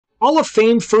Hall of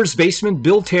Fame first baseman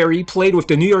Bill Terry played with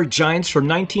the New York Giants from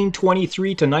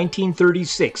 1923 to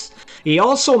 1936. He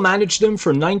also managed them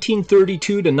from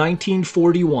 1932 to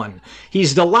 1941.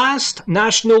 He's the last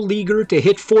National Leaguer to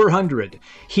hit 400.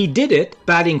 He did it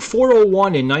batting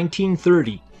 .401 in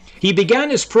 1930. He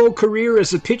began his pro career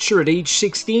as a pitcher at age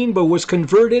 16 but was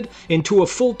converted into a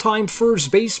full-time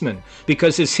first baseman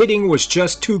because his hitting was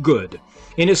just too good.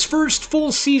 In his first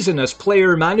full season as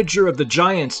player-manager of the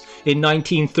Giants in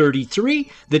 1933,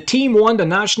 the team won the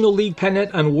National League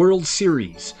pennant and World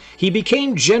Series. He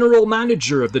became general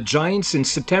manager of the Giants in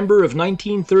September of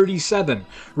 1937,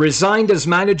 resigned as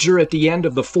manager at the end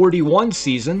of the 41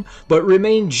 season, but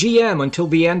remained GM until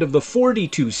the end of the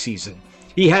 42 season.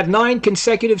 He had 9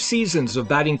 consecutive seasons of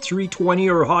batting .320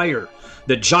 or higher.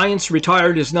 The Giants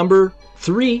retired his number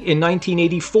 3 in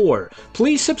 1984.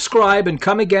 Please subscribe and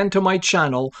come again to my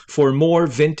channel for more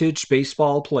vintage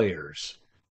baseball players.